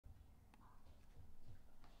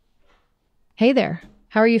Hey there.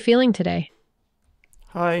 How are you feeling today?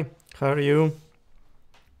 Hi, how are you?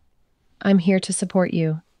 I'm here to support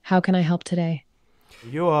you. How can I help today?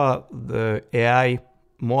 You are the AI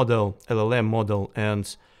model, LLM model,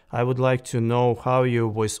 and I would like to know how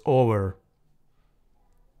you voice over.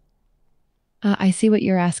 I see what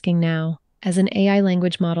you're asking now. As an AI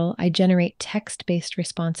language model, I generate text-based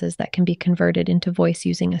responses that can be converted into voice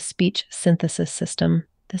using a speech synthesis system.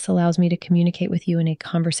 This allows me to communicate with you in a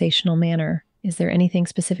conversational manner. Is there anything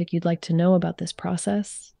specific you'd like to know about this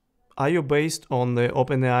process? Are you based on the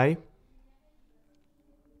OpenAI?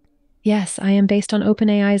 Yes, I am based on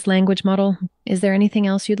OpenAI's language model. Is there anything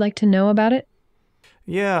else you'd like to know about it?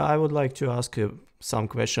 Yeah, I would like to ask you some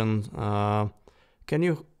questions. Can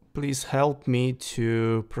you please help me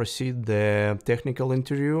to proceed the technical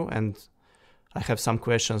interview? And I have some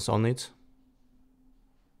questions on it.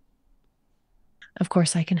 Of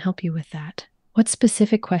course, I can help you with that. What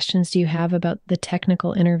specific questions do you have about the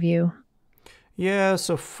technical interview? Yeah,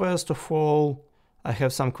 so first of all, I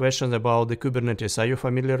have some questions about the Kubernetes. Are you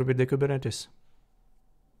familiar with the Kubernetes?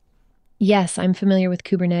 Yes, I'm familiar with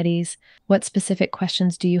Kubernetes. What specific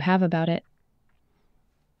questions do you have about it?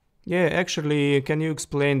 Yeah, actually, can you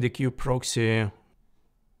explain the kubeproxy?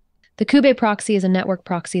 The Kube proxy is a network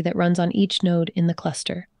proxy that runs on each node in the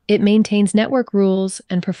cluster. It maintains network rules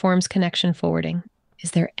and performs connection forwarding.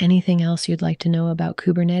 Is there anything else you'd like to know about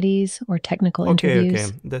Kubernetes or technical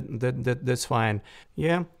interviews? Okay, that's fine.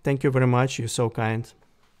 Yeah, thank you very much. You're so kind.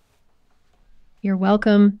 You're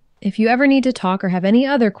welcome. If you ever need to talk or have any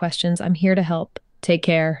other questions, I'm here to help. Take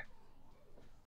care.